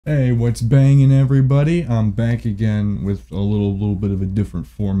Hey, what's banging, everybody? I'm back again with a little bit of a different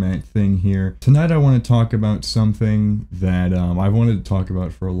format thing here. Tonight I want to talk about something that I've wanted to talk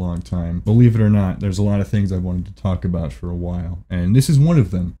about for a long time. Believe it or not, there's a lot of things I've wanted to talk about for a while, and this is one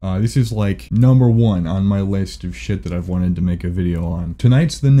of them. This is like #1 on my list of shit that I've wanted to make a video on.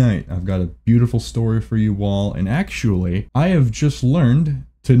 Tonight's the night. I've got a beautiful story for you all, and actually, I have just learned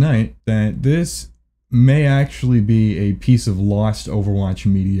tonight that this may actually be a piece of lost Overwatch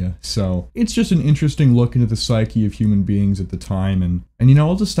media. So it's just an interesting look into the psyche of human beings at the time, and you know,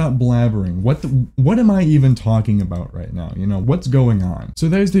 I'll just stop blabbering. What am I even talking about right now? You know, what's going on? So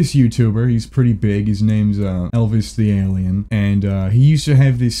there's this YouTuber, he's pretty big, his name's Elvis the Alien, and he used to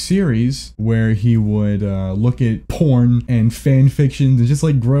have this series where he would look at porn and fan fictions and just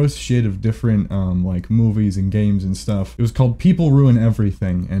like gross shit of different like movies and games and stuff. It was called People Ruin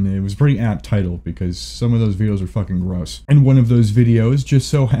Everything, and it was a pretty apt title because some of those videos are fucking gross. And one of those videos just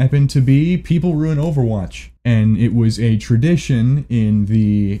so happened to be People Ruin Overwatch. And it was a tradition in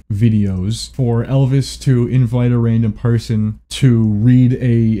the videos for Elvis to invite a random person to read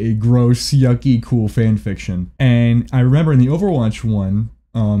a gross, yucky, cool fanfiction. And I remember in the Overwatch one,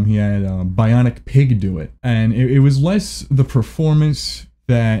 he had Bionic Pig do it. And it was less the performance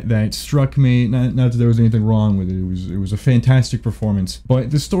that struck me. Not that there was anything wrong with it. It was a fantastic performance, but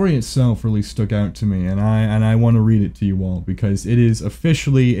the story itself really stuck out to me, and I want to read it to you all because it is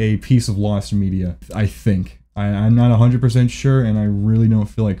officially a piece of lost media, I think. I'm not 100% sure, and I really don't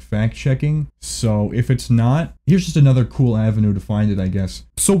feel like fact-checking, so if it's not, here's just another cool avenue to find it, I guess.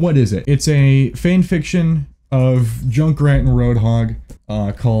 So what is it? It's a fanfiction of Junkrat and Roadhog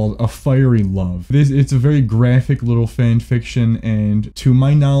called A Fiery Love. It's a very graphic little fan fiction, and to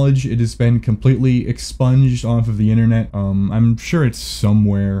my knowledge, it has been completely expunged off of the internet. I'm sure it's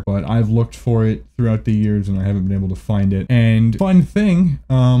somewhere, but I've looked for it throughout the years and I haven't been able to find it. And fun thing,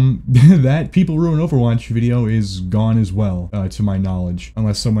 that People Ruin Overwatch video is gone as well, to my knowledge,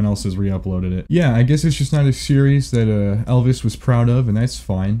 unless someone else has re-uploaded it. Yeah, I guess it's just not a series that Elvis was proud of, and that's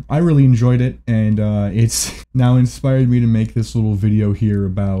fine. I really enjoyed it, and it's now inspired me to make this little video here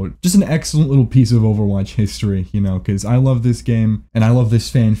about just an excellent little piece of Overwatch history, you know, because I love this game and I love this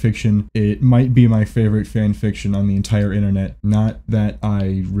fan fiction. It might be my favorite fan fiction on the entire internet. Not that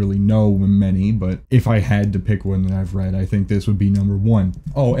I really know many, but if I had to pick one that I've read, I think this would be #1.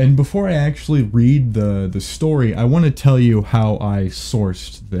 Oh, and before I actually read the story, I want to tell you how I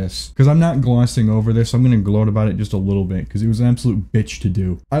sourced this, because I'm not glossing over this. I'm going to gloat about it just a little bit because it was an absolute bitch to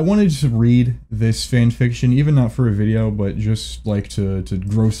do. I wanted to read this fan fiction, even not for a video, but just like to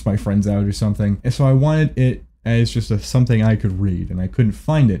gross my friends out or something. And so I wanted it as just something I could read, and I couldn't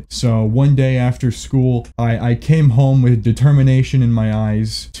find it. So one day after school, I came home with determination in my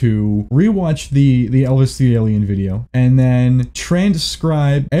eyes to rewatch the Elvis the Alien video, and then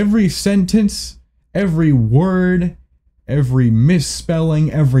transcribe every sentence, every word, every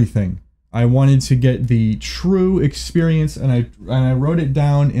misspelling, everything. I wanted to get the true experience, and I wrote it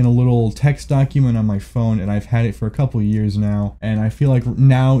down in a little text document on my phone, and I've had it for a couple of years now, and I feel like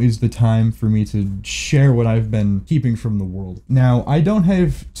now is the time for me to share what I've been keeping from the world. Now, I don't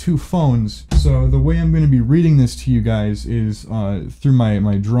have two phones, so the way I'm going to be reading this to you guys is through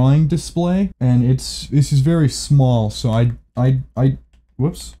my drawing display, and this is very small, so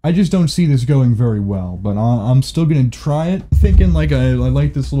whoops. I just don't see this going very well, but I'm still gonna try it. I'm thinking like I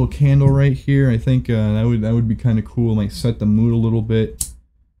like this little candle right here. I think that would be kind of cool. Like set the mood a little bit.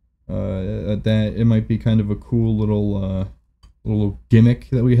 That it might be kind of a cool little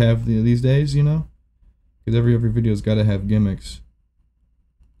gimmick that we have these days, you know? Because every video's got to have gimmicks.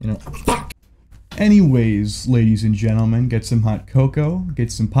 You know. Fuck. Anyways, ladies and gentlemen, get some hot cocoa,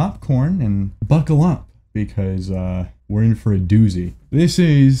 get some popcorn, and buckle up because we're in for a doozy. This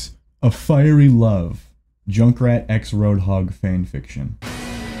is A Fiery Love, Junkrat x Roadhog fanfiction.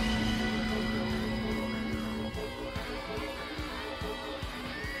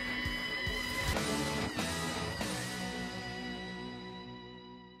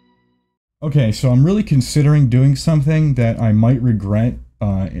 Okay, so I'm really considering doing something that I might regret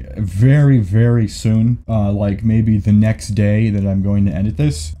very, very soon, like maybe the next day that I'm going to edit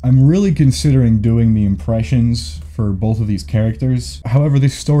this. I'm really considering doing the impressions for both of these characters. However,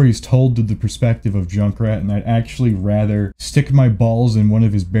 this story is told through the perspective of Junkrat, and I'd actually rather stick my balls in one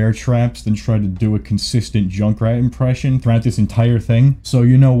of his bear traps than try to do a consistent Junkrat impression throughout this entire thing. So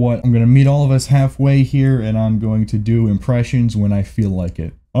you know what? I'm gonna meet all of us halfway here, and I'm going to do impressions when I feel like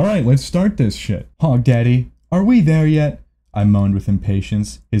it. Alright, let's start this shit. Hog Daddy, are we there yet? I moaned with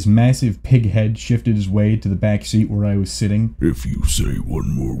impatience. His massive pig head shifted his way to the back seat where I was sitting. If you say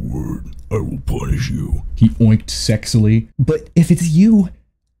one more word, I will punish you. He oinked sexily. But if it's you,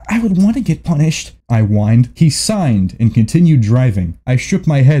 I would want to get punished, I whined. He signed and continued driving. I shook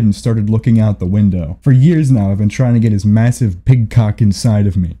my head and started looking out the window. For years now, I've been trying to get his massive pig cock inside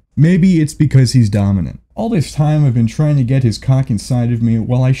of me. Maybe it's because he's dominant. All this time I've been trying to get his cock inside of me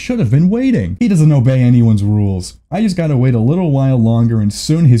while I should have been waiting. He doesn't obey anyone's rules. I just gotta wait a little while longer and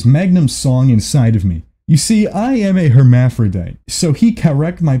soon his magnum song inside of me. You see, I am a hermaphrodite, so he can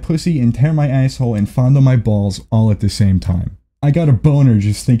wreck my pussy and tear my asshole and fondle my balls all at the same time. I got a boner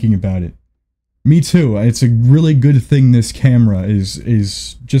just thinking about it. Me too. It's a really good thing this camera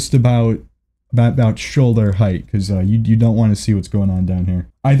is just about shoulder height, because you don't want to see what's going on down here.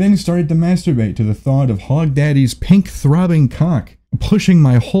 I then started to masturbate to the thought of Hog Daddy's pink throbbing cock, pushing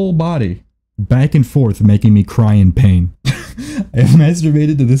my whole body back and forth, making me cry in pain. I have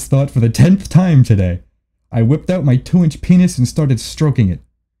masturbated to this thought for the 10th time today. I whipped out my 2-inch penis and started stroking it.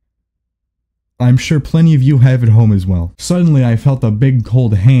 I'm sure plenty of you have at home as well. Suddenly I felt a big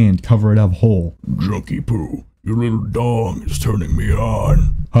cold hand cover it up whole. Junkie Poo, your little dong is turning me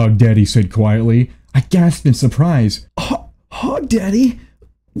on, Hog Daddy said quietly. I gasped in surprise. Hog Daddy?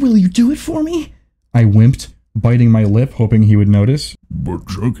 Will you do it for me? I wimped, biting my lip, hoping he would notice. But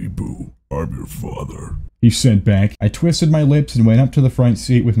Junkie Poo, I'm your father, he said back. I twisted my lips and went up to the front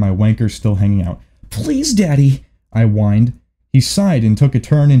seat with my wanker still hanging out. Please, Daddy, I whined. He sighed and took a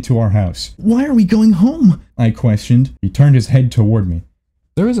turn into our house. Why are we going home? I questioned. He turned his head toward me.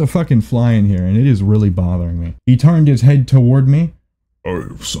 There is a fucking fly in here and it is really bothering me. He turned his head toward me. I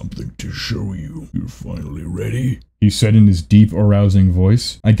have something to show you. You're finally ready? He said in his deep, arousing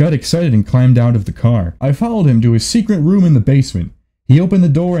voice. I got excited and climbed out of the car. I followed him to his secret room in the basement. He opened the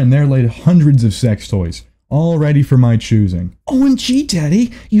door and there lay hundreds of sex toys, all ready for my choosing. OMG,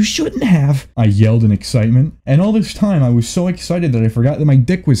 Daddy, you shouldn't have, I yelled in excitement. And all this time I was so excited that I forgot that my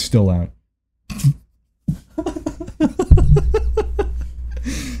dick was still out.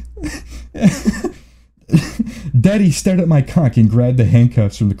 Daddy stared at my cock and grabbed the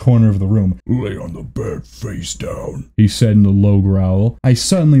handcuffs from the corner of the room. Lay on the bed face down, he said in a low growl. I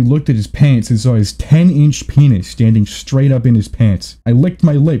suddenly looked at his pants and saw his 10-inch penis standing straight up in his pants. I licked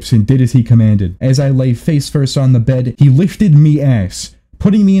my lips and did as he commanded. As I lay face first on the bed, he lifted me ass,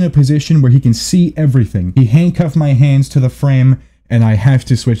 putting me in a position where he can see everything. He handcuffed my hands to the frame, and I have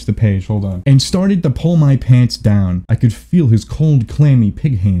to switch the page, hold on, and started to pull my pants down. I could feel his cold, clammy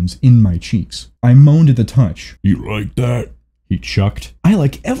pig hands in my cheeks. I moaned at the touch. You like that? He chucked. I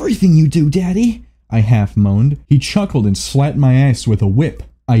like everything you do, Daddy, I half moaned. He chuckled and slapped my ass with a whip.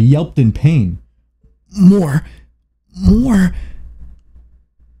 I yelped in pain. More.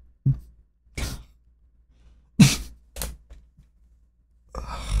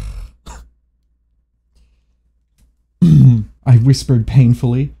 I whispered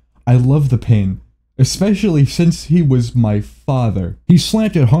painfully. I love the pain, especially since he was my father. He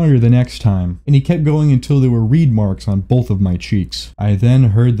slapped it harder the next time, and he kept going until there were reed marks on both of my cheeks. I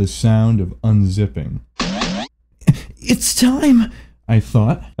then heard the sound of unzipping. It's time, I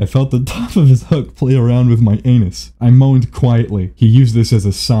thought. I felt the top of his hook play around with my anus. I moaned quietly. He used this as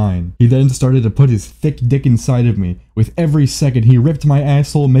a sign. He then started to put his thick dick inside of me. With every second, he ripped my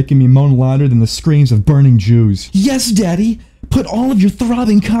asshole, making me moan louder than the screams of burning Jews. Yes, Daddy! Put all of your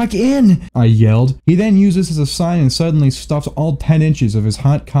throbbing cock in! I yelled. He then used this as a sign and suddenly stuffed all 10 inches of his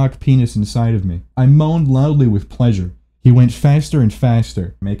hot cock penis inside of me. I moaned loudly with pleasure. He went faster and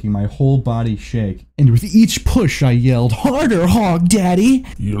faster, making my whole body shake. And with each push, I yelled, Harder, Hog Daddy!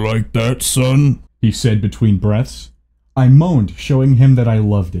 You like that, son? He said between breaths. I moaned, showing him that I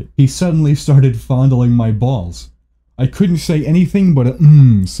loved it. He suddenly started fondling my balls. I couldn't say anything but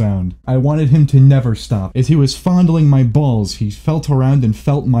a sound. I wanted him to never stop. As he was fondling my balls, he felt around and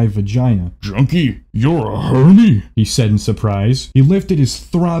felt my vagina. Junkie, you're a hermie, he said in surprise. He lifted his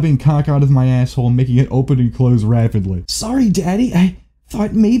throbbing cock out of my asshole, making it open and close rapidly. Sorry, Daddy, I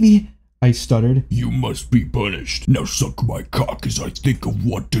thought maybe... I stuttered. You must be punished. Now suck my cock as I think of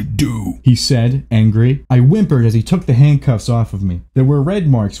what to do, he said, angry. I whimpered as he took the handcuffs off of me. There were red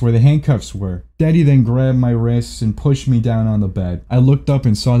marks where the handcuffs were. Daddy then grabbed my wrists and pushed me down on the bed. I looked up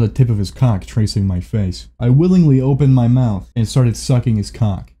and saw the tip of his cock tracing my face. I willingly opened my mouth and started sucking his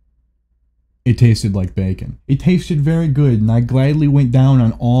cock. It tasted like bacon. It tasted very good, and I gladly went down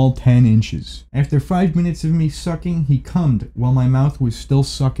on all 10 inches. After 5 minutes of me sucking, he cummed while my mouth was still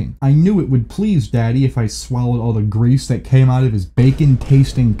sucking. I knew it would please Daddy if I swallowed all the grease that came out of his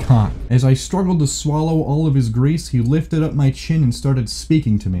bacon-tasting cock. As I struggled to swallow all of his grease, he lifted up my chin and started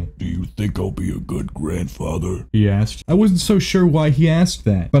speaking to me. Do you think I'll be a good grandfather? He asked. I wasn't so sure why he asked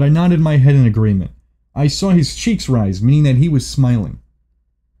that, but I nodded my head in agreement. I saw his cheeks rise, meaning that he was smiling.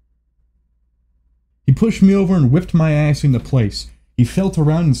 He pushed me over and whipped my ass into place. He He felt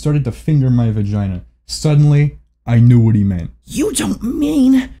around and started to finger my vagina. Suddenly, I knew what he meant. You don't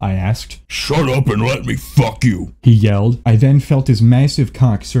mean... I asked. Shut up and let me fuck you. He yelled. I then felt his massive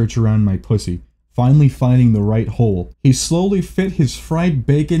cock search around my pussy, finally finding the right hole. He slowly fit his fried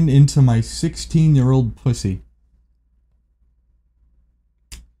bacon into my 16-year-old pussy.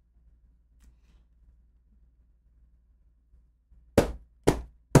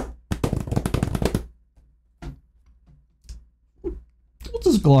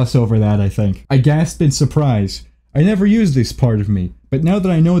 We'll just gloss over that, I think. I gasped in surprise. I never used this part of me, but now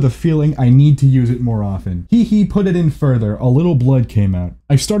that I know the feeling, I need to use it more often. He put it in further, a little blood came out.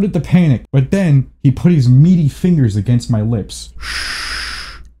 I started to panic, but then he put his meaty fingers against my lips.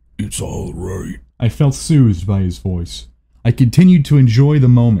 Shh, it's all right. I felt soothed by his voice. I continued to enjoy the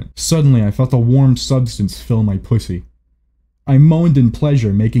moment. Suddenly, I felt a warm substance fill my pussy. I moaned in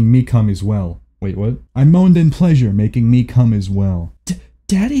pleasure, making me come as well. Wait, what? I moaned in pleasure, making me come as well.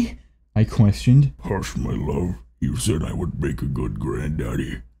 Daddy? I questioned. Hush, my love. You said I would make a good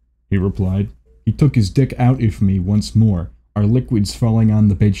granddaddy. He replied. He took his dick out of me once more, our liquids falling on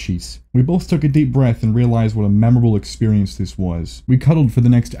the bedsheets. We both took a deep breath and realized what a memorable experience this was. We cuddled for the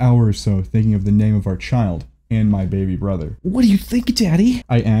next hour or so, thinking of the name of our child and my baby brother. What do you think, Daddy?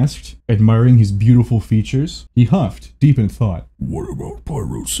 I asked, admiring his beautiful features. He huffed, deep in thought. What about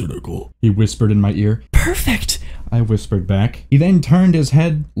pyrocynical? He whispered in my ear. Perfect! I whispered back. He then turned his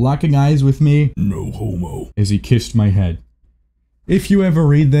head, locking eyes with me. No homo. As he kissed my head. If you ever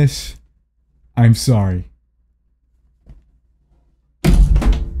read this, I'm sorry.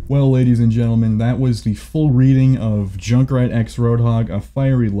 Well, ladies and gentlemen, that was the full reading of Junkrat X Roadhog, A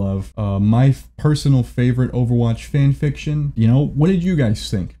Fiery Love, my personal favorite Overwatch fanfiction. You know, what did you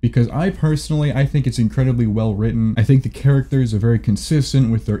guys think? Because I think it's incredibly well written. I think the characters are very consistent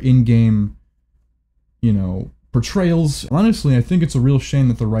with their in-game, you know, portrayals. Honestly, I think it's a real shame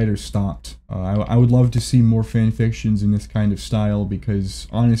that the writer stopped. I would love to see more fanfictions in this kind of style because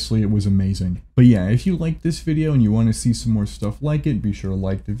honestly, it was amazing. But yeah, if you like this video and you want to see some more stuff like it, be sure to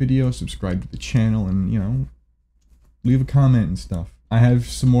like the video, subscribe to the channel, and, you know, leave a comment and stuff. I have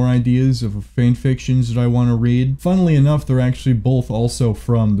some more ideas of fanfictions that I want to read. Funnily enough, they're actually both also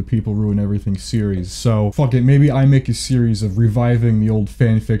from the People Ruin Everything series. So, fuck it, maybe I make a series of reviving the old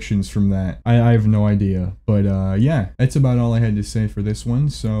fanfictions from that. I have no idea. But, yeah, that's about all I had to say for this one,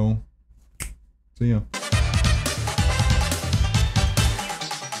 so see ya.